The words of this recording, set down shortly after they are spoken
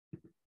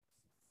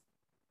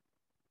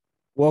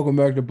Welcome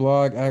back to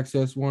Blog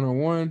Access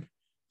 101.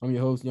 I'm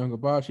your host, Young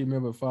Abachi.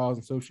 Remember, follow us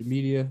on social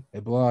media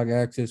at Blog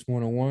Access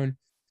 101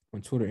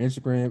 on Twitter,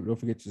 Instagram. Don't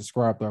forget to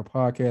subscribe to our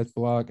podcast,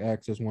 Blog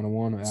Access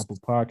 101 on Apple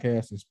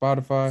Podcasts and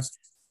Spotify.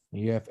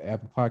 And you have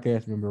Apple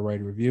Podcasts, remember to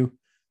write a review.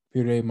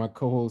 Here today, my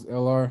co-host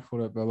LR.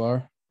 What up,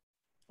 LR?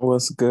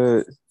 What's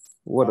good?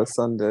 What a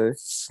Sunday.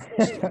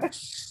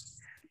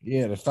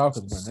 Yeah, the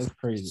Falcons won. That's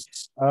crazy.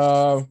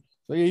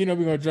 So yeah,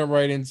 we're gonna jump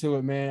right into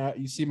it, man.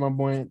 You see my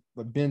boy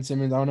Ben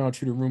Simmons. I don't know how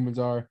true the rumors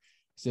are.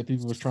 Said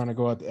people was trying to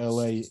go out to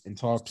LA and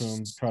talk to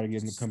him, try to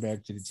get him to come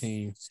back to the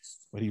team,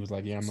 but he was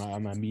like, "Yeah,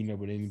 I'm not meeting up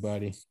with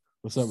anybody."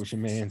 What's up with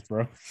your man's,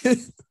 bro?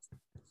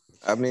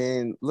 I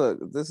mean, look,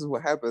 this is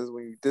what happens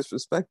when you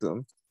disrespect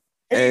them,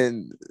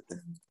 and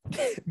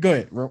Go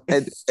ahead, bro.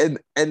 and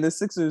the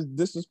Sixers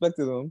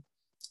disrespected him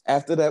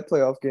after that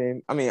playoff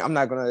game. I mean, I'm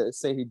not gonna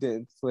say he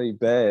didn't play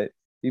bad.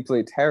 He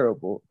played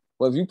terrible.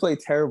 Well, if you play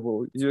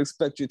terrible, you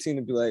expect your team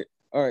to be like,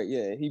 all right,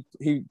 yeah,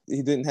 he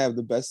didn't have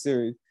the best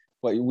series,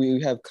 but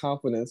we have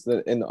confidence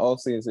that in the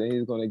offseason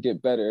he's going to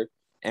get better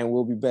and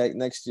we'll be back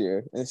next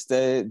year.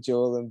 Instead,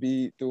 Joel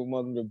Embiid threw him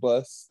under the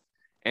bus,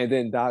 and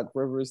then Doc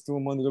Rivers threw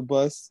him under the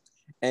bus,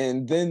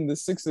 and then the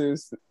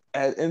Sixers,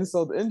 at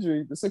insult to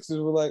injury, the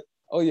Sixers were like,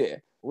 oh yeah,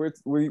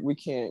 we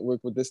can't work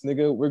with this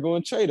nigga. We're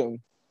going to trade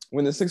him.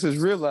 When the Sixers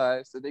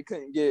realized that they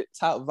couldn't get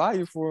top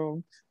value for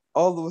him,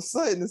 all of a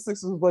sudden the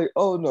Sixers was like,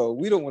 oh no,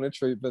 we don't want to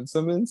trade Ben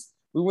Simmons.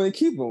 We want to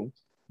keep him.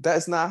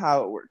 That's not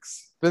how it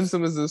works. Ben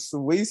Simmons is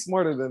way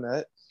smarter than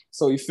that.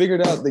 So he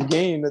figured out the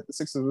game that the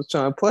Sixers was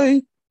trying to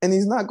play, and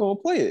he's not going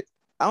to play it.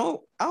 I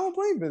don't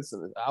blame Ben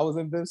Simmons. I was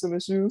in Ben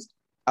Simmons' shoes.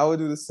 I would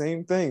do the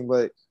same thing.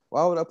 But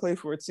why would I play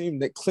for a team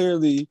that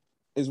clearly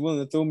is willing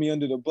to throw me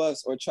under the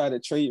bus or try to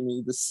trade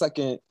me the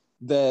second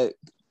that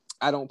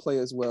I don't play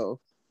as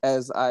well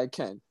as I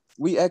can?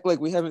 We act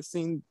like we haven't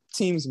seen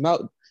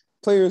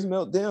players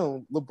melt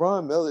down.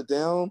 LeBron melted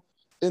down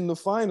in the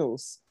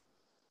finals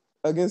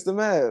against the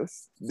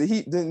Mavs. The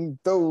Heat didn't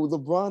throw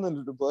LeBron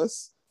under the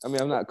bus. I mean,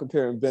 I'm not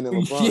comparing Ben and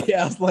LeBron.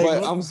 Yeah, I was like,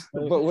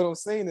 but what I'm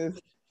saying is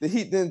the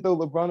Heat didn't throw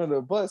LeBron under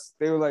the bus.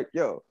 They were like,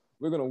 yo,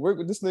 we're gonna work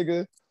with this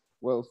nigga.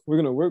 Well, we're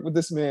gonna work with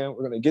this man.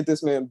 We're gonna get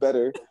this man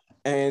better.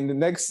 And the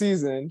next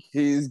season,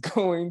 he's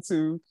going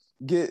to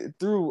get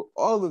through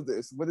all of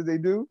this. What did they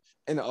do?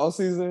 In the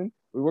offseason,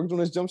 we worked on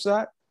his jump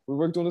shot. We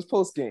worked on his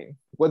post game.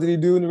 What did he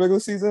do in the regular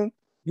season?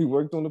 He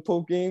worked on the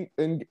post game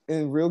in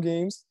real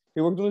games.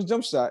 He worked on his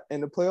jump shot.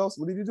 In the playoffs,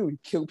 what did he do? He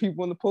killed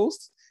people in the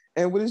post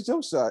and with his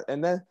jump shot.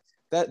 And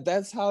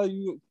that's how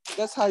you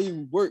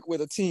work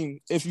with a team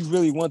if you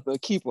really want to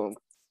keep them.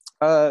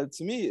 To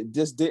me, it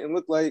just didn't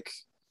look like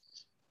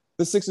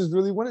the Sixers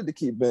really wanted to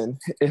keep Ben.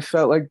 It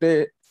felt like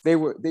they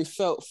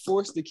felt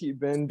forced to keep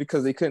Ben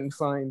because they couldn't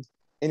find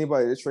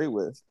anybody to trade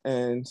with,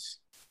 and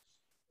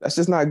that's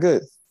just not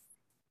good.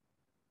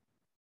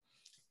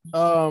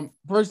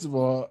 First of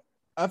all,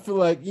 I feel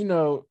like I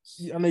know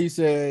you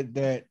said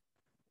that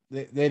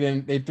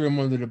they threw him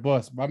under the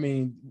bus, but I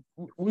mean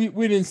we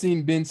didn't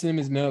see Ben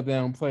Simmons nail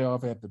down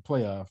playoff after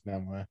playoff now,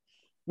 man.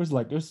 This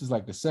is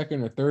like the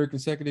second or third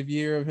consecutive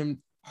year of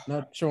him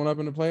not showing up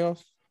in the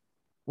playoffs.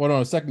 Well, no,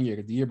 the second year,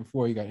 because the year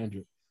before he got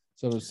injured.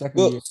 So the second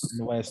year in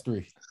the last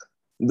three.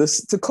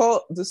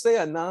 To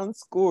say a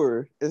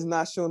non-scorer is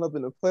not showing up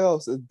in the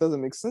playoffs, it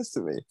doesn't make sense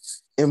to me.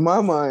 In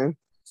my mind,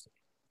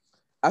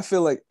 I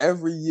feel like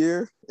every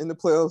year in the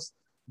playoffs,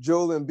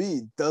 Joel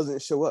Embiid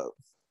doesn't show up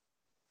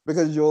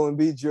because Joel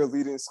Embiid's your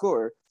leading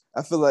scorer.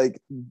 I feel like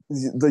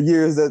the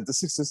years that the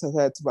Sixers have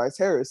had Tobias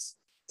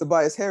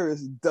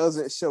Harris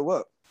doesn't show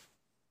up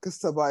because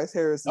Tobias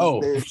Harris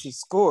is there to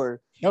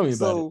score. Tell me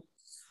about it.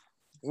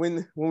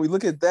 When we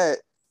look at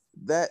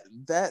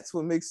that's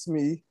what makes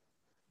me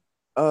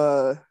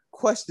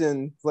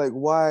question, like,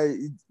 why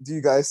do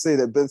you guys say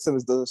that Ben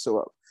Simmons doesn't show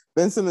up?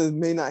 Ben Simmons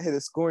may not hit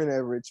a scoring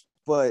average,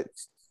 but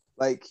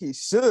like he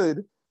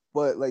should.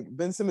 But like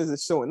Ben Simmons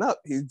is showing up.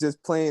 He's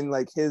just playing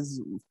like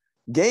his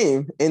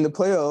game in the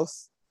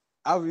playoffs.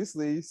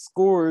 Obviously,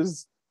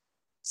 scores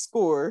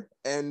score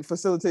and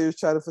facilitators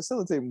try to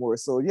facilitate more.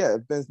 So yeah,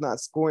 if Ben's not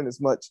scoring as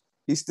much,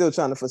 he's still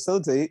trying to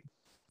facilitate.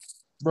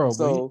 Bro,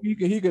 so he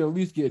could at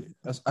least get,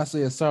 I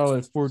say, a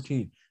solid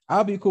 14.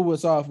 I'll be cool with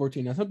a solid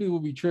 14. Now, some people will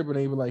be tripping.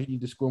 They be like, he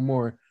need to score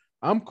more.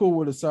 I'm cool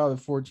with a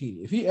solid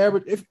 14.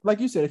 If like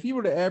you said, if he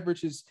were to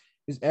average his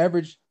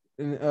average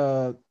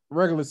in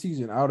regular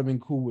season, I would have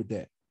been cool with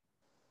that.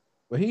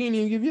 But he didn't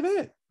even give you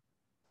that.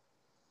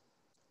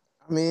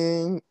 I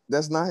mean,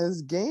 that's not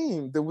his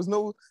game. There was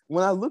no,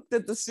 when I looked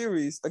at the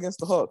series against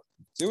the Hawks,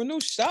 there were no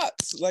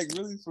shots, like,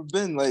 really for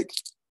Ben. Like,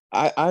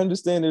 I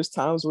understand there's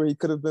times where he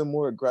could have been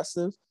more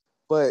aggressive,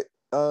 but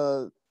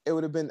it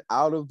would have been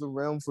out of the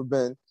realm for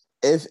Ben.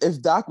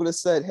 If Doc would have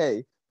said,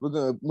 hey,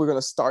 we're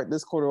gonna start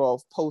this quarter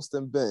off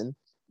posting Ben,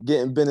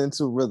 getting Ben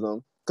into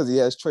rhythm because he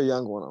has Trae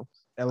Young on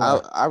him.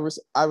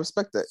 I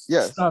respect that.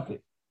 Yes. Stop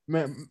it,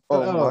 man.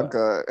 Oh my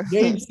God.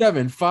 Game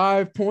 7,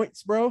 5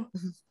 points, bro.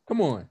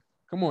 Come on,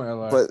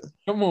 LR. But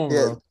come on,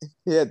 bro.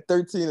 He had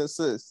 13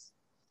 assists.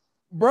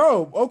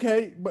 Bro,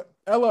 okay, but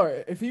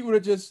LR, if he would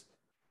have just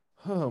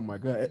Oh my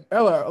God,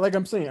 Ella, like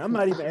I'm saying, I'm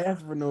not even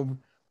asking for no.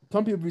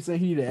 Some people be saying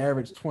he need to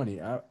average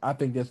 20. I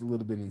think that's a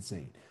little bit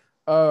insane.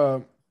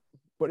 Um,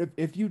 but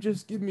if you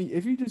just give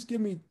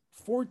me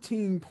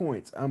 14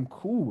 points, I'm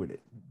cool with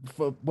it.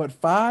 But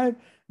five,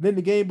 then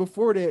the game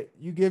before that,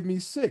 you give me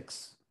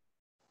six.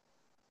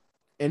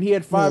 And he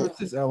had five Hmm.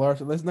 assists, LR.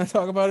 So let's not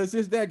talk about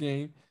assists that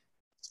game.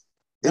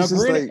 Now, It's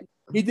just granted, like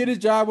he did his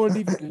job on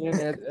defense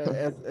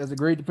as a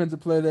great defensive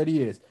player that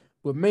he is.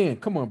 But man,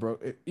 come on, bro.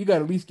 You got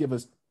to at least give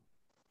us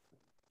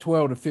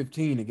 12 to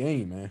 15 a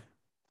game, man.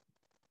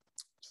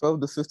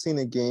 12 to 15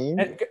 a game.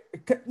 And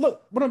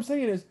look, what I'm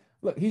saying is,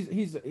 look,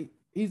 he's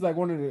like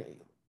one of the,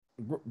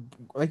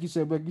 like you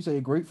say,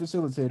 a great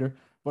facilitator.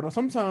 But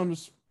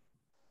sometimes,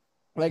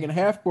 like in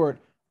half court,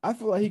 I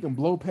feel like he can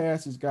blow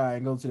past this guy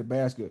and go to the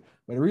basket.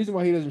 But the reason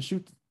why he doesn't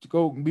shoot to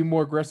go be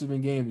more aggressive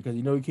in game because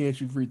he can't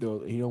shoot free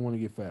throws. And he don't want to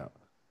get fouled.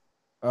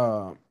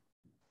 Um,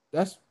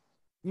 that's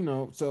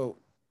so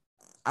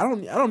I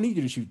don't need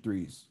you to shoot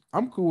threes.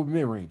 I'm cool with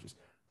mid ranges,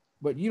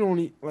 but you don't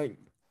need like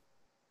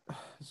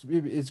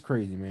it's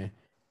crazy, man.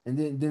 And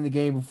then the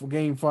game before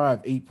game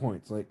five, 8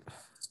 points, like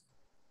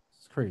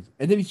it's crazy.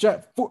 And then he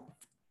shot four.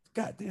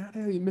 God damn, how the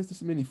hell he missed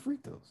so many free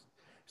throws?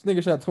 This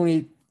nigga shot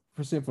 28%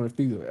 from the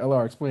free throw.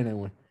 LR, explain that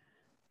one.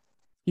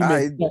 He made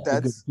I such a good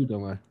that's free throw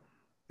line.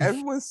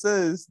 everyone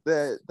says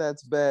that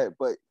that's bad,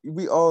 but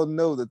we all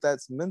know that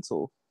that's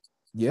mental.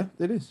 Yeah,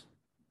 it is.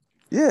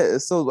 Yeah,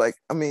 so like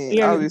I mean, He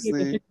had to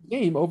obviously, fix the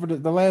game over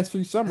the last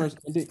few summers.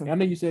 And I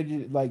know you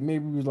said like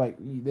maybe it was like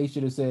they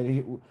should have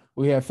said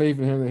we have faith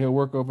in him that he'll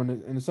work over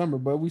in the summer,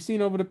 but we've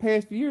seen over the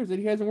past few years that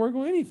he hasn't worked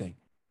on anything.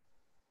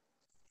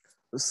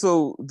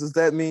 so does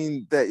that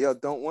mean that y'all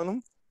don't want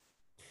him?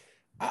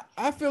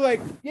 I feel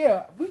like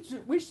yeah,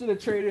 we should have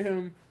traded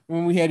him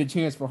when we had a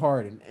chance for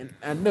Harden. And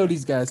I know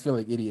these guys feel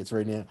like idiots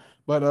right now,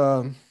 but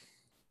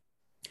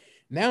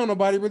now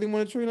nobody really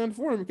want to trade him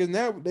for him because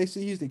now they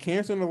see he's the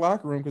cancer in the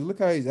locker room because look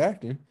how he's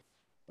acting.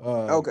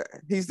 Um, Okay,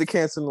 he's the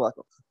cancer in the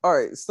locker. All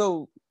right,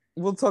 so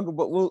we'll talk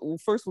about. We'll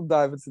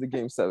dive into the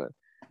game seven.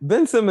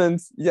 Ben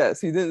Simmons,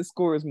 yes, he didn't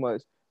score as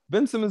much.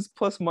 Ben Simmons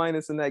plus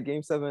minus in that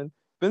game seven.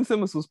 Ben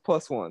Simmons was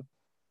plus one.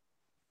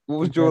 What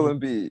was compared Joel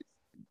Embiid?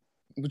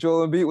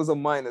 Joel Embiid was a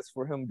minus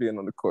for him being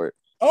on the court.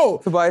 Oh,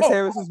 Tobias oh,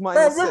 Harris was bro,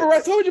 minus remember I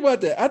six. told you about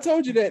that. I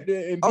told you that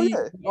the Oh Embiid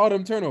yeah, all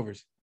them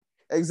turnovers.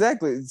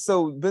 exactly.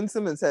 So Ben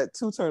Simmons had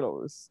two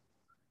turnovers.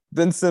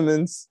 Ben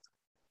Simmons,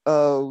 I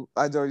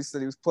already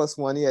said he was plus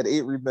one. He had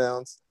 8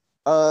 rebounds.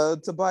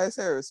 Tobias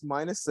Harris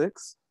minus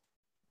six.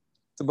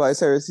 Tobias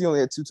Harris, he only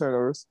had two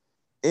turnovers.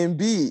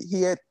 Embiid,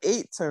 he had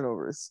 8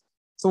 turnovers.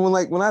 So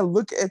when I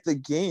look at the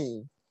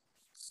game,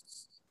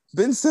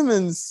 Ben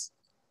Simmons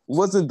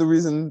wasn't the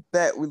reason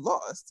that we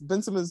lost.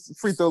 Ben Simmons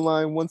free throw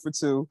line 1 for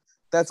 2.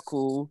 That's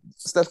cool.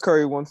 Steph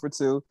Curry 1 for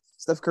 2.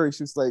 Steph Curry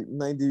shoots like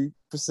 90%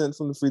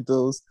 from the free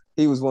throws.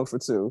 He was 1 for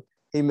 2.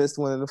 He missed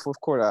one in the fourth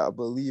quarter. I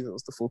believe it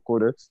was the fourth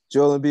quarter.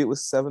 Joel Embiid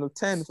was 7 of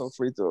 10 from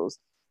free throws.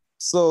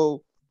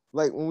 So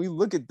like when we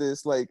look at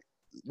this, like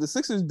the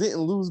Sixers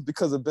didn't lose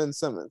because of Ben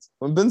Simmons.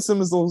 When Ben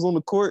Simmons was on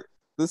the court,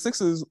 the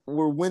Sixers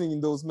were winning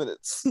those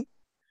minutes.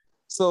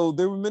 So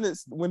there were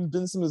minutes when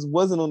Ben Simmons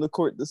wasn't on the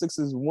court, the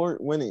Sixers weren't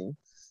winning.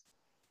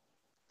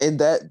 And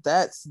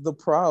that's the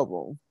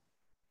problem.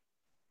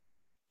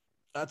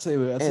 I'll tell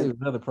you And what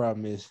another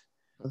problem is.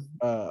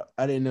 I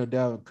didn't know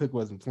Dalvin Cook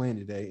wasn't playing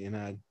today, and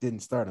I didn't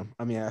start him.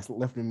 I mean, I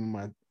left him in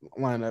my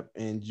lineup,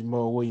 and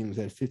Jamal Williams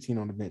had 15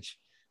 on the bench.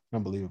 you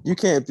Unbelievable.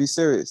 can't be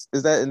serious.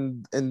 Is that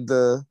in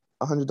the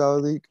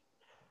 $100 league?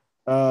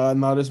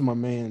 No, this is my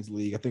man's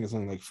league. I think it's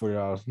only like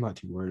 $40. I'm not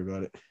too worried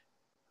about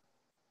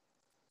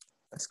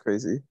That's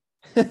crazy.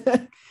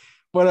 it.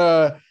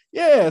 But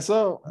yeah.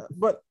 So,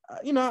 but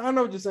I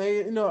know what you're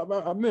saying. I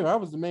remember I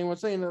was the main one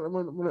saying that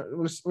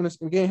when this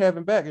game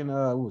happened back in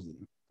what was it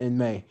in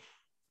May,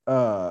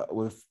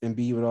 with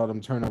Embiid with all them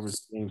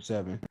turnovers in game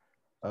seven.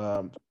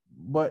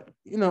 But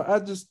I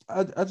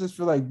just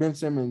feel like Ben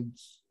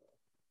Simmons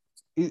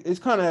it's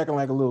kind of acting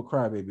like a little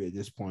crybaby at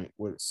this point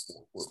with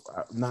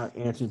not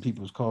answering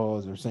people's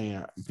calls or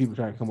saying people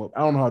trying to come up. I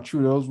don't know how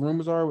true those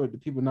rumors are with the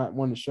people not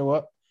wanting to show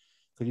up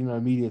because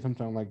the media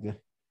sometimes like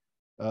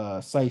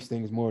to size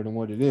things more than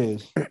what it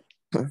is.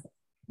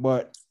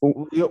 But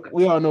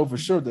we all know for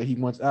sure that he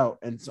wants out,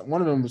 and so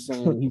one of them was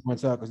saying he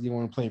wants out because he didn't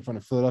want to play in front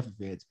of Philadelphia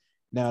fans.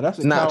 Now that's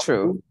a Not coward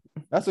true. move.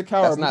 That's a That's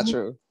coward not move.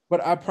 true.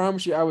 But I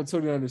promise you, I would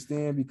totally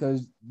understand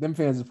because them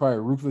fans are probably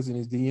ruthless in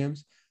his DMs.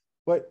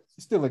 But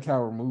still a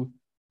coward move.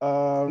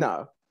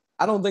 No,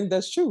 I don't think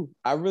that's true.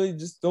 I really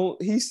just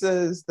don't. He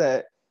says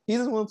that he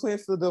doesn't want to play in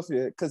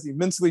Philadelphia because he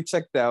mentally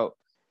checked out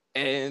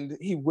and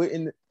he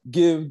wouldn't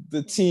give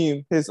the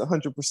team his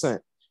 100%.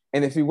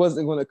 And if he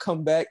wasn't going to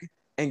come back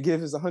and give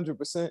his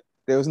 100%,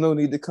 there was no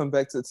need to come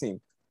back to the team.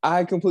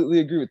 I completely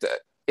agree with that.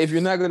 If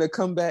you're not going to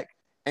come back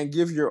and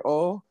give your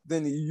all,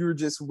 then you're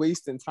just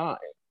wasting time.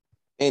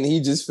 And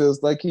he just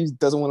feels like he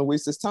doesn't want to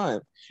waste his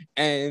time.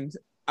 And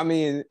I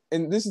mean,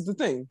 and this is the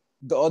thing,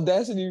 the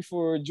audacity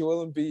for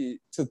Joel Embiid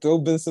to throw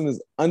Ben Simmons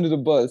under the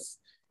bus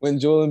when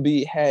Joel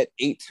Embiid had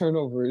 8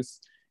 turnovers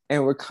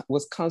and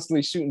was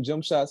constantly shooting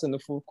jump shots in the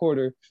fourth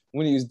quarter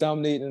when he was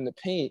dominating in the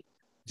paint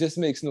just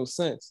makes no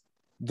sense.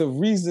 The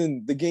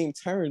reason the game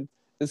turned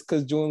is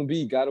because Joel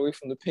Embiid got away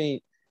from the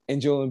paint and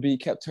Joel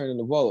Embiid kept turning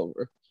the ball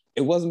over.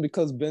 It wasn't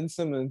because Ben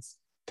Simmons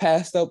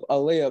passed up a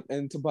layup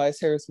and Tobias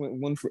Harris went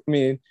one for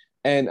me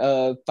and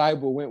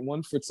Thibault went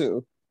 1 for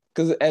 2.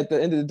 Because at the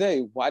end of the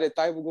day, why did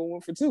Thibault go 1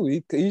 for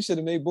 2? He should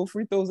have made both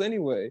free throws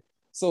anyway.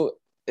 So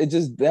it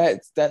just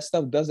that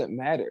stuff doesn't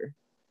matter.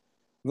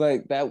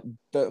 Like that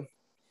the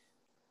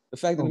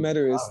fact of the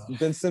matter is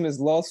Ben Simmons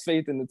lost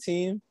faith in the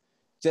team,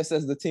 just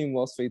as the team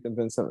lost faith in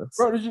Ben Simmons.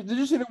 Bro, did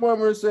you see the one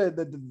where it said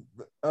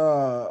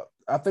that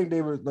I think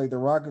they were like the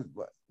Rockets,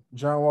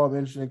 John Wall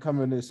interested in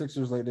coming to the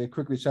Sixers, like they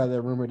quickly shot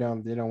that rumor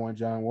down. They don't want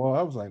John Wall.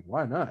 I was like,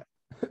 why not?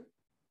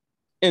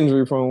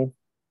 Injury prone.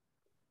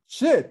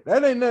 Shit,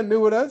 that ain't nothing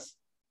new with us.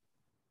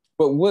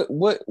 But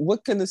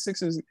what can the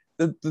Sixers?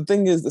 The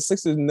thing is, the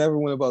Sixers never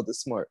went about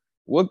this smart.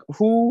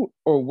 Who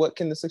or what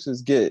can the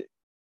Sixers get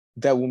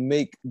that will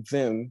make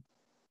them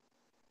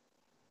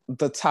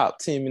the top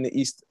team in the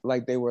East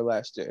like they were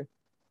last year?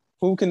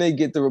 Who can they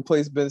get to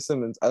replace Ben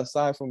Simmons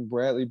aside from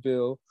Bradley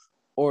Beal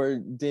or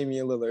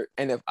Damian Lillard?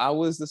 And if I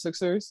was the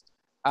Sixers,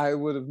 I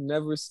would have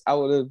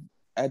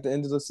at the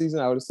end of the season,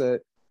 I would have said,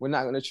 we're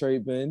not going to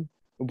trade Ben.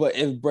 But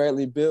if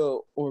Bradley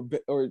Beal or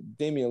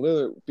Damian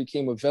Lillard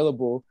became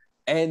available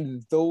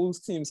and those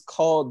teams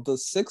called the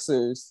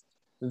Sixers,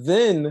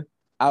 then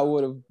I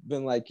would have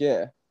been like,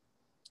 yeah,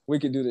 we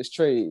could do this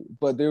trade.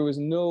 But there was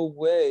no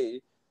way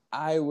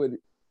I would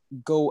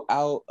go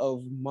out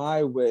of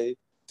my way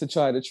to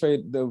try to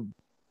trade the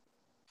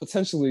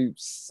potentially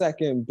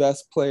second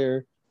best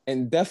player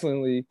and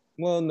definitely,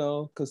 well,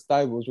 no, because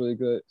Thibault was really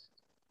good,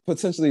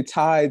 potentially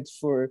tied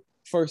for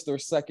first or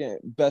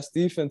second best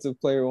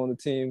defensive player on the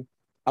team.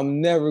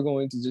 I'm never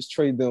going to just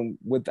trade them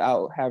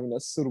without having a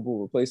suitable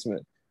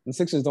replacement. The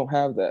Sixers don't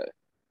have that.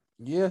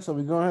 Yeah, so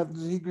we're gonna have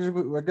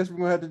to. I guess we're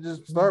gonna have to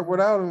just start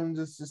without him and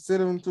just sit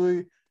him until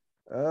he,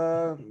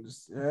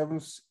 just have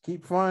him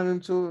keep flying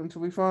until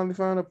we finally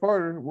find a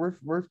partner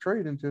worth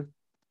trading to.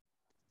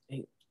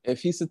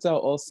 If he sits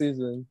out all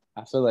season,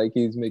 I feel like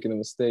he's making a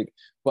mistake.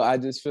 But I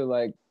just feel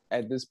like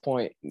at this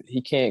point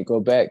he can't go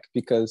back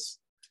because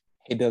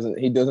he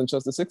doesn't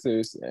trust the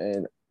Sixers,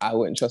 and I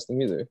wouldn't trust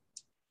him either.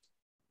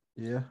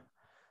 Yeah,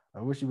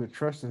 I wish he would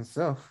trust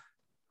himself.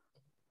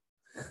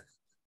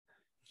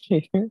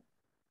 But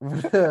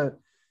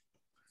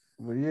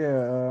yeah,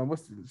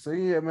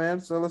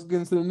 man. So let's get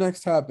into the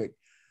next topic.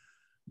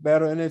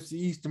 Battle NFC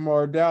East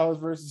tomorrow. Dallas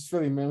versus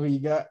Philly, man. Who you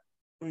got?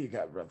 Who you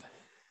got, brother?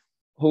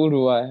 Who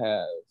do I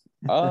have?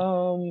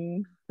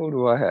 Who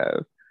do I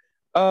have?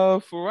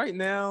 For right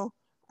now,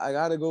 I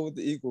gotta go with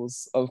the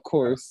Eagles, of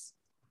course,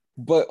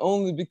 but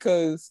only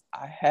because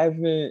I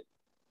haven't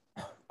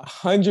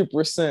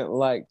 100%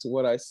 liked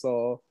what I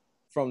saw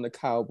from the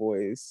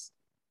Cowboys.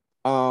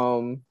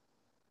 I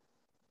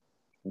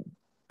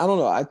don't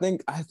know. I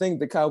think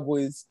the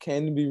Cowboys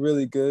can be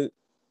really good,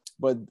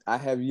 but I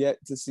have yet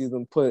to see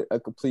them put a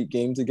complete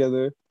game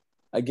together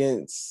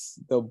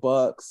against the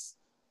Bucks.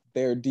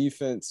 Their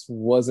defense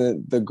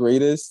wasn't the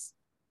greatest,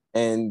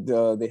 and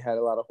they had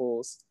a lot of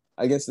holes.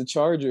 Against the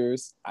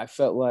Chargers, I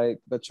felt like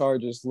the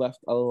Chargers left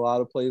a lot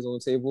of plays on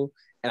the table,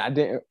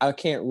 and I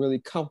can't really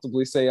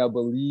comfortably say I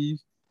believe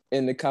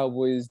in the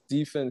Cowboys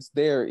defense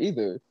there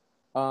either.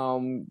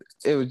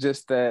 It was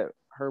just that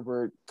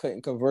Herbert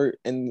couldn't convert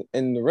in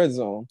the red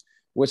zone,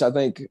 which I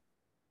think,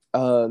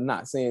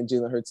 not saying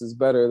Jalen Hurts is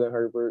better than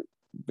Herbert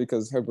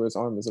because Herbert's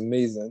arm is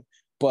amazing,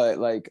 but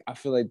like I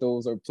feel like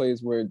those are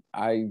plays where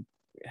I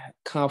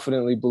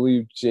confidently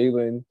believe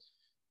Jalen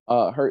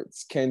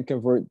Hurts can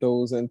convert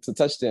those into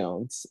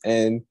touchdowns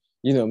and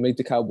make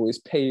the Cowboys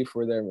pay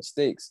for their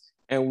mistakes.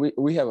 And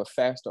we have a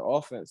faster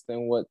offense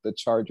than what the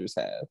Chargers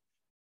have.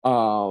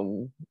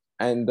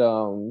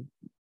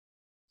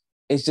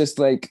 It's just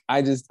like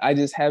I just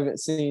haven't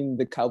seen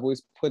the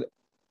Cowboys put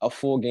a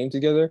full game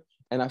together,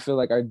 and I feel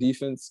like our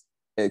defense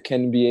it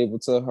can be able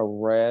to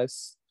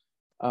harass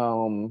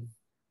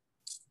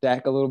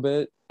Dak a little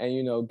bit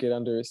and get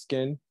under his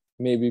skin,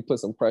 maybe put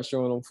some pressure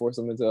on him, force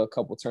him into a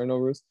couple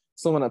turnovers.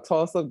 So in a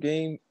toss-up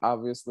game,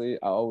 obviously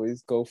I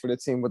always go for the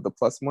team with the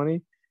plus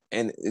money,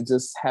 and it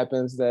just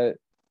happens that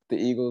the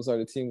Eagles are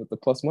the team with the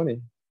plus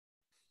money.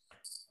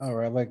 All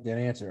right, I like that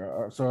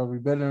answer. So are we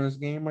betting on this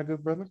game, my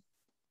good brother?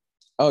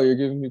 Oh, you're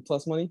giving me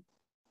plus money?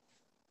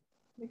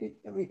 I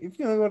mean, if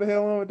you don't go to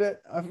hell on with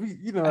that,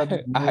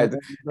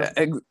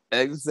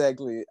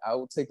 exactly. I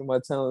will take my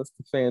talents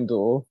to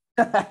FanDuel.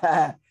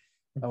 I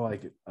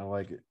like it. I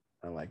like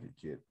it,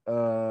 kid.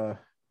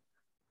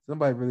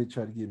 Somebody really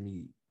tried to give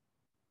me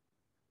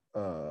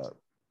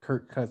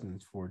Kirk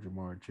Cousins for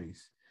Jamar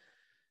Chase.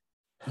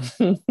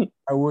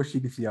 I wish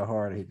you could see how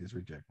hard I hate this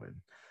reject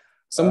button.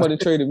 Somebody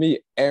traded me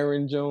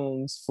Aaron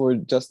Jones for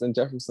Justin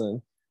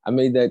Jefferson. I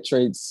made that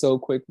trade so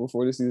quick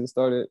before the season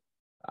started.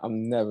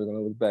 I'm never going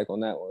to look back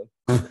on that one.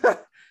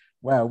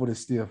 Wow, what a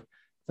steal.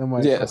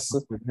 Somebody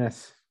with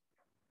Ness.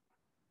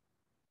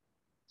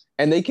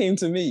 And they came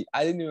to me.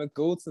 I didn't even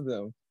go to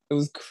them. It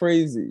was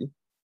crazy.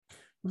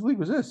 What league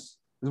was this?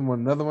 Is one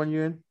another one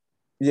you're in?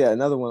 Yeah,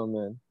 another one,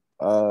 man.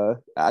 I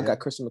Yeah, got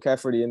Christian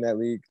McCaffrey in that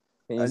league,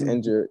 and I he's need to get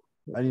injured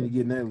I need to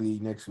get in that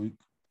league next week.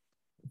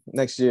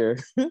 next year.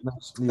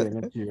 Next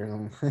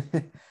year.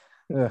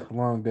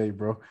 Long day,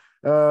 bro.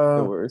 The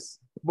Uh, worst.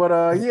 but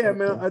yeah,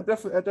 man, I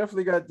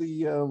definitely got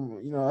the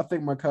I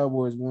think my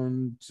Cowboys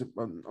won.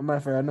 Matter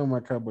of fact, I know my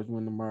Cowboys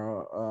win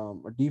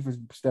tomorrow. Our defense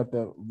stepped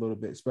up a little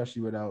bit,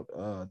 especially without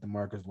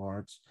DeMarcus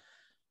Lawrence.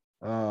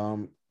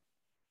 Um,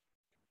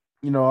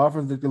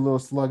 offense looked a little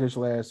sluggish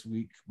last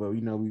week, but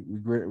we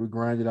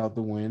grinded out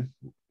the win.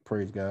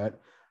 Praise God.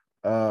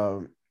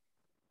 Um,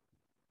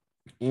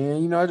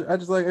 and I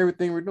just like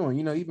everything we're doing.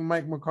 Even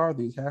Mike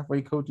McCarthy is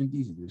halfway coaching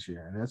decent this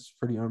year, and that's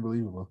pretty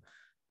unbelievable.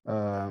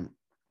 Um,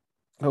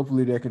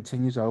 Hopefully that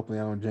continues. Hopefully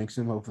I don't jinx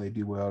him. Hopefully they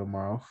do well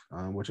tomorrow,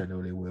 which I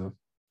know they will.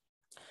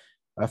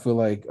 I feel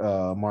like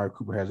Amari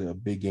Cooper has a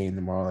big game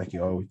tomorrow, like he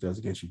always does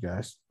against you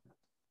guys.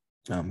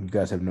 You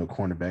guys have no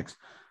cornerbacks.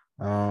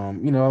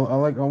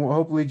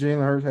 Hopefully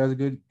Jalen Hurts has a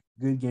good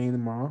game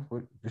tomorrow,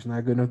 but it's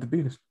not good enough to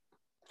beat us.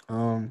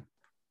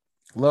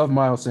 Love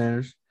Miles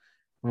Sanders,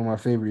 one of my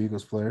favorite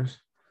Eagles players.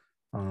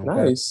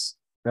 Nice.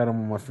 Got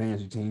him on my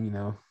fantasy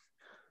team.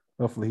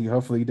 Hopefully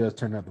he does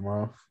turn out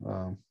tomorrow.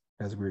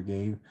 Has a great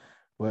game.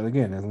 But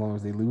again, as long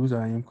as they lose,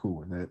 I am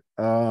cool with that.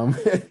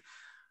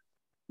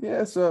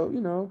 Yeah, so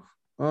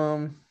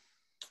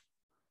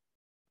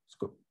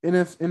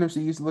NFC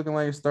East looking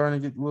like it's starting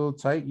to get a little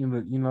tight.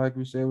 Like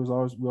we said, we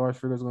always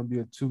figured it was going to be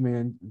a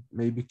 2-man,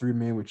 maybe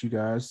 3-man with you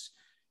guys,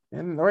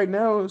 and right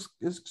now it's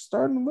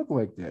starting to look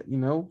like that.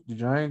 The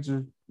Giants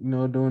are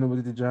doing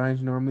what the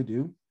Giants normally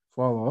do,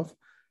 fall off.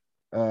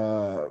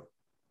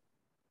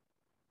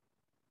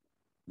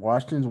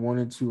 Washington's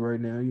 1-2 right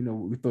now.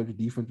 We thought the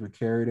defense would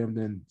carry them.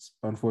 Then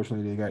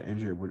unfortunately they got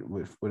injured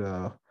with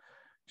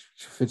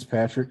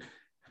Fitzpatrick.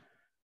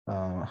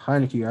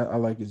 Heineke, I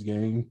like his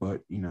game,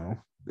 but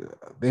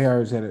they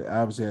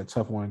obviously had a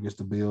tough one against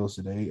the Bills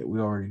today.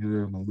 We already knew they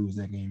were going to lose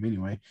that game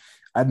anyway.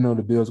 I didn't know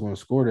the Bills were going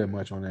to score that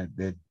much on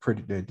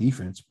that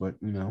defense, but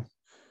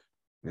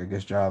I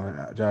guess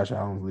Josh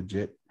Allen's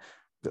legit.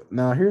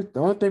 Now, here's the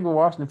only thing with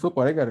Washington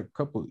football. They got a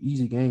couple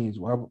easy games.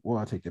 Well,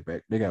 I'll take that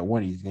back. They got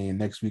one easy game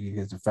next week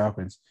against the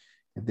Falcons.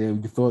 And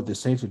then you thought the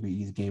Saints would be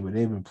an easy game, but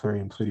they've been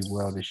playing pretty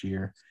well this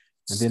year.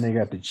 And then they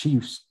got the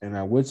Chiefs. And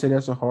I would say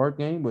that's a hard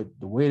game, but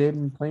the way they've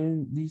been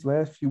playing these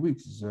last few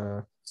weeks is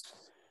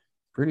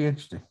pretty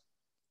interesting.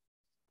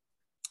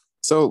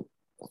 So,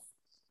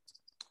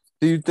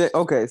 do you think?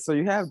 Okay, so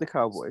you have the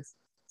Cowboys.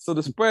 So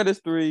the spread is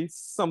 3.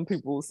 Some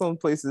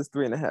places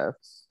 3.5.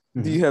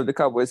 Mm-hmm. Do you have the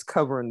Cowboys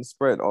covering the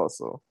spread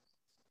also?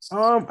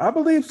 I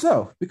believe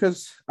so,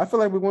 because I feel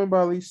like we're going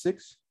by at least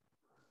 6.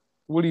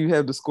 What do you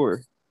have the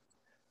score?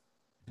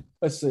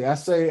 Let's see. I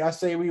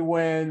say we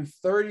win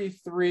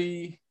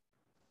 33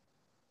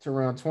 to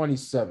around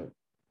 27.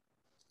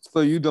 So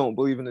you don't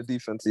believe in the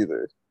defense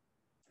either?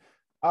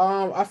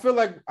 I feel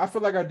like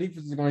our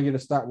defense is going to get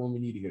a stop when we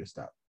need to get a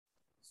stop.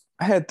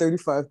 I had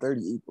 35-30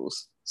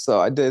 Eagles.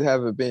 So I did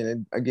have it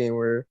being a game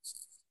where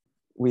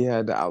we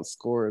had to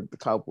outscore the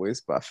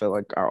Cowboys, but I feel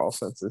like our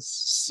offense is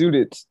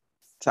suited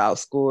to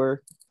outscore.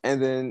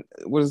 And then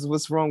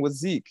what's wrong with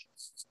Zeke?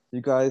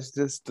 You guys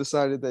just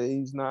decided that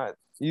he's not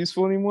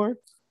useful anymore?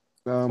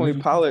 Tony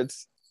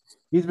Pollard's.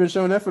 He's been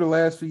showing that for the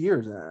last few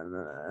years.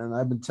 And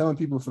I've been telling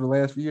people for the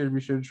last few years we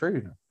should have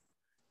traded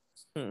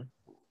him.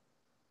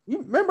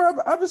 You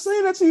remember, I've been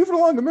saying that to you for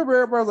long. Remember,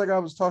 everybody was like, I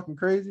was talking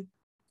crazy.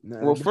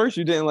 Well, first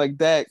you didn't like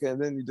Dak,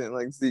 and then you didn't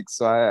like Zeke.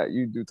 So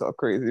you do talk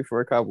crazy for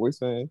a Cowboys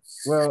fan.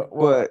 Well,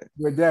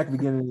 with Dak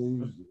beginning,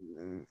 he was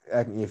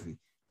acting iffy,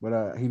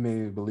 but he made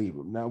me believe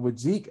him. Now with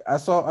Zeke, I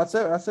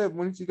said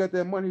when he got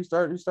that money, his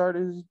play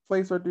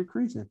started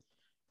decreasing,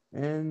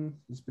 and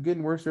it's been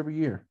getting worse every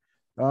year.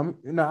 Now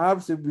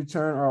obviously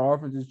our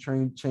offense has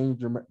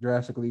changed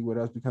drastically with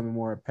us becoming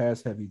more a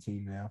pass heavy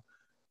team now,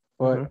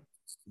 but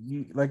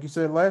like you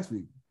said last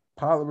week,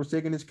 Pollard was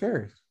taking his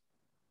carries.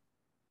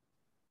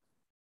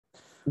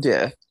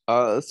 Yeah.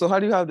 So how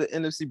do you have the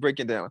NFC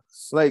breaking down?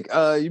 Like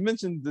you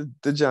mentioned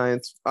the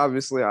Giants.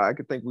 Obviously, I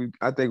think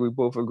we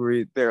both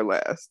agreed they're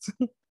last.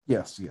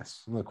 Yes,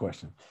 no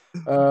question.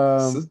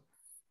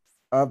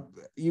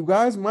 You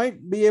guys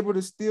might be able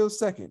to steal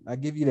second. I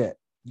give you that.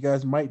 You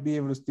guys might be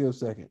able to steal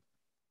second.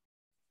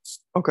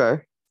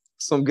 Okay.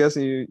 So I'm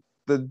guessing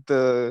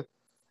the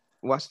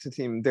Washington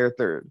team, they're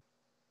third.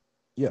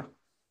 Yeah.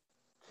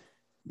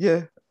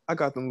 Yeah, I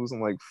got them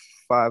losing like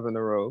 5 in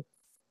a row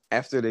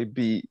after they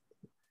beat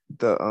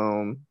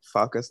the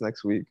Falcons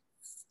next week.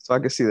 So I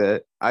can see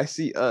that. I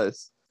see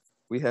us.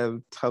 We have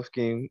a tough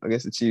game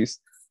against the Chiefs.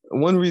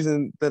 One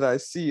reason that I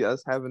see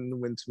us having to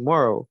win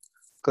tomorrow,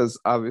 because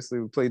obviously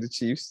we play the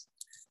Chiefs,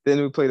 then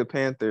we play the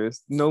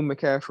Panthers, no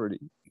McCaffrey.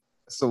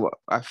 So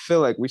I feel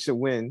like we should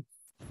win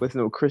with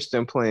no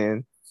Christian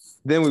playing.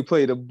 Then we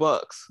play the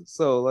Bucks.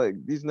 So like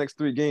these next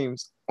 3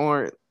 games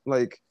aren't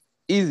like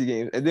easy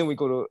games. And then we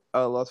go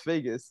to Las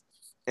Vegas,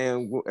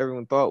 and what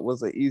everyone thought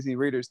was an easy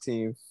Raiders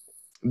team.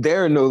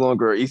 They're no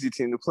longer an easy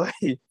team to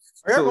play.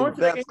 So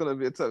that's going to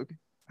be a tough.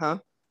 Huh?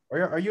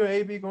 Are you an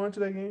AB going to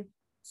that game?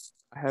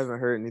 I haven't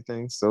heard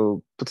anything,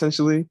 so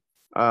potentially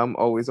I'm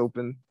always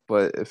open.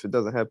 But if it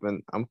doesn't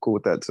happen, I'm cool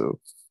with that too.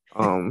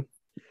 Um,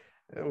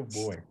 Oh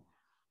boy.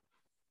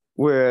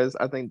 Whereas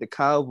I think the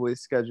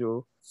Cowboys'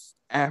 schedule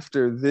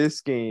after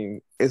this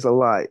game is a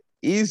lot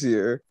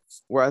easier.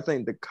 Where I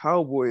think the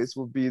Cowboys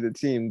will be the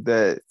team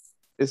that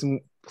is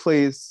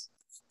plays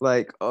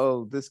like,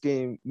 oh, this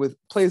game with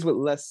plays with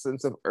less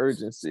sense of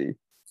urgency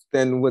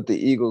than what the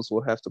Eagles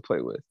will have to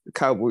play with. The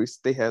Cowboys,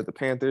 they have the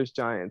Panthers,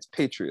 Giants,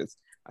 Patriots.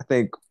 I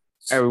think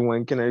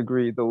everyone can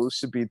agree those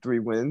should be 3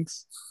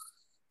 wins.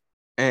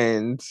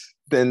 And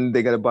then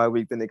they got a bye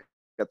week, then they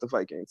got the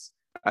Vikings.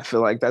 I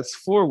feel like that's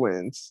 4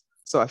 wins.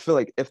 So I feel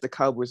like if the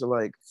Cowboys are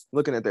like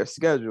looking at their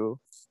schedule,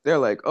 they're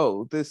like,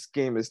 oh, this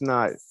game is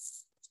not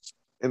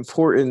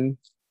important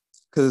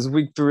because it's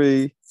week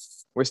 3.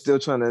 We're still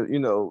trying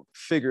to,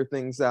 figure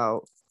things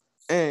out.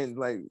 And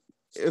like,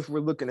 if we're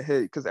looking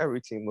ahead, because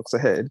every team looks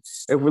ahead,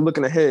 if we're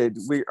looking ahead,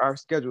 our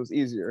schedule is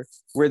easier.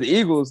 Where the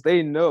Eagles,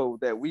 they know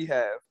that we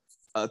have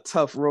a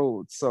tough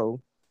road. So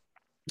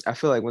I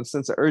feel like when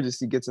sense of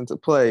urgency gets into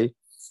play,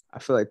 I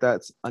feel like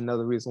that's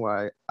another reason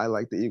why I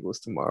like the Eagles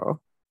tomorrow.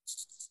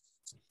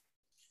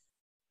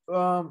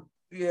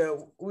 Yeah,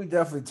 we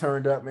definitely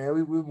turned up, man.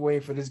 We've been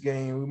waiting for this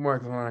game. We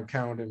marked it on our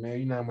calendar, man.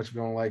 You know how much we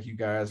don't like you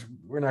guys.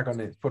 We're not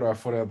gonna put our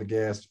foot out the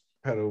gas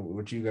pedal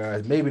with you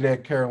guys. Maybe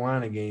that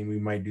Carolina game we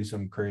might do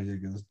something crazy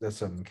because that's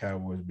something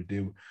Cowboys would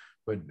do.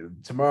 But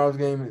tomorrow's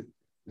game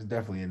is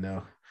definitely a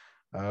no.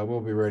 We'll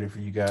be ready for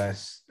you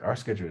guys. Our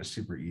schedule is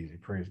super easy.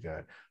 Praise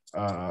God.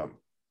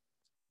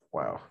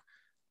 Wow.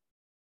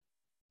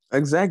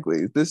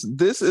 Exactly. This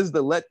is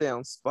the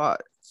letdown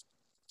spot.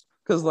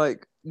 Because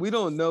like we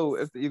don't know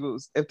if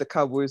the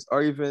Cowboys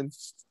are even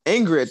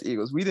angry at the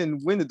Eagles. We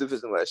didn't win the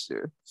division last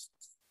year.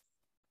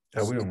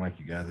 Oh, we don't like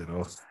you guys at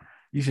all.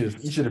 You should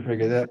have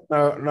figured that.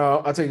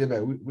 No, I'll take it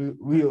back.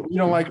 We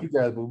don't like you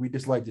guys, but we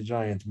dislike the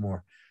Giants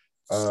more.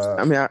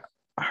 I mean,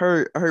 I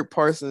heard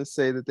Parsons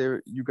say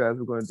that you guys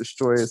were going to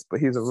destroy us, but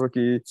he's a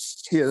rookie.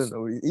 He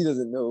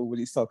doesn't know what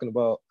he's talking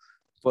about.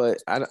 But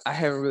I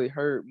haven't really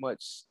heard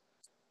much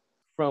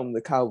from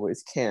the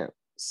Cowboys camp,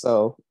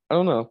 so I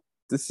don't know.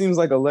 This seems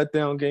like a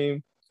letdown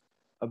game,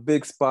 a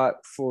big spot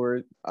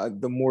for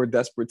the more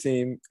desperate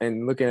team.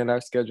 And looking at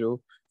our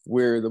schedule,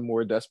 we're the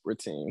more desperate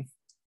team.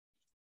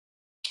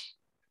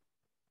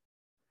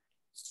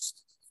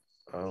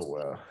 Oh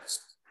wow.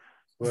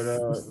 But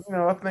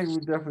I think we're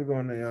definitely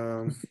going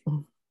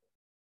to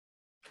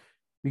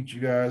beat you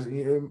guys.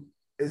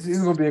 It's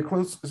going to be a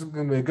close. It's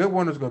going to be a good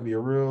one. It's going to be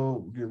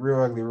real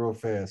ugly, real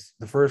fast.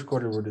 The first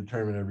quarter will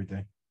determine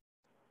everything.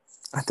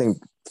 I think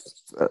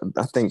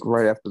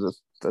right after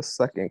the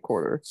second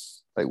quarter,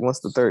 like once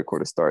the third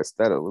quarter starts,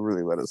 that'll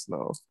really let us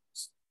know.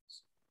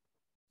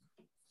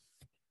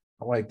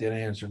 I like that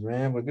answer,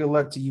 man. But good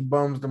luck to you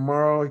bums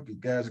tomorrow. You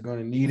guys are going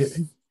to need it.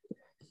 You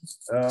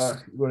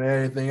want to add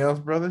anything else,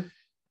 brother?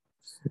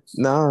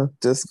 Nah,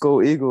 just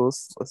go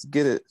Eagles. Let's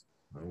get it.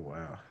 Oh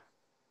wow.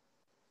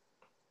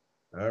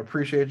 I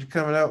appreciate you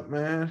coming out,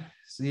 man.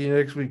 See you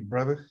next week,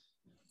 brother.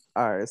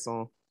 All right,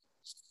 so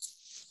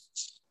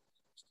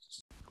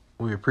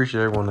we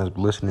appreciate everyone that's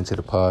listening to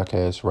the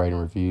podcast, writing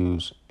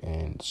reviews,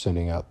 and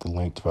sending out the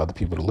link for other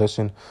people to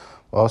listen.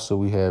 Also,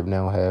 we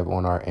now have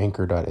on our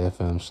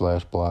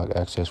anchor.fm/blog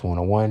access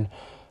 101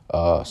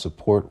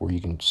 support where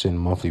you can send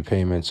monthly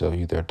payments of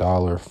either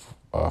 $1,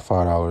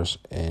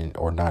 $5,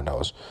 or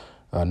 $9.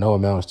 No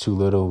amount is too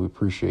little. We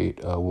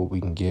appreciate what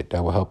we can get.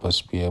 That will help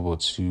us be able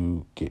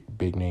to get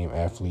big name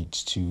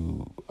athletes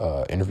to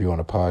interview on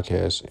a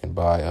podcast and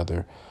buy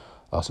other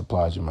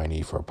supplies you might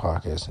need for a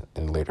podcast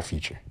in the later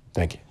future.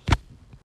 Thank you.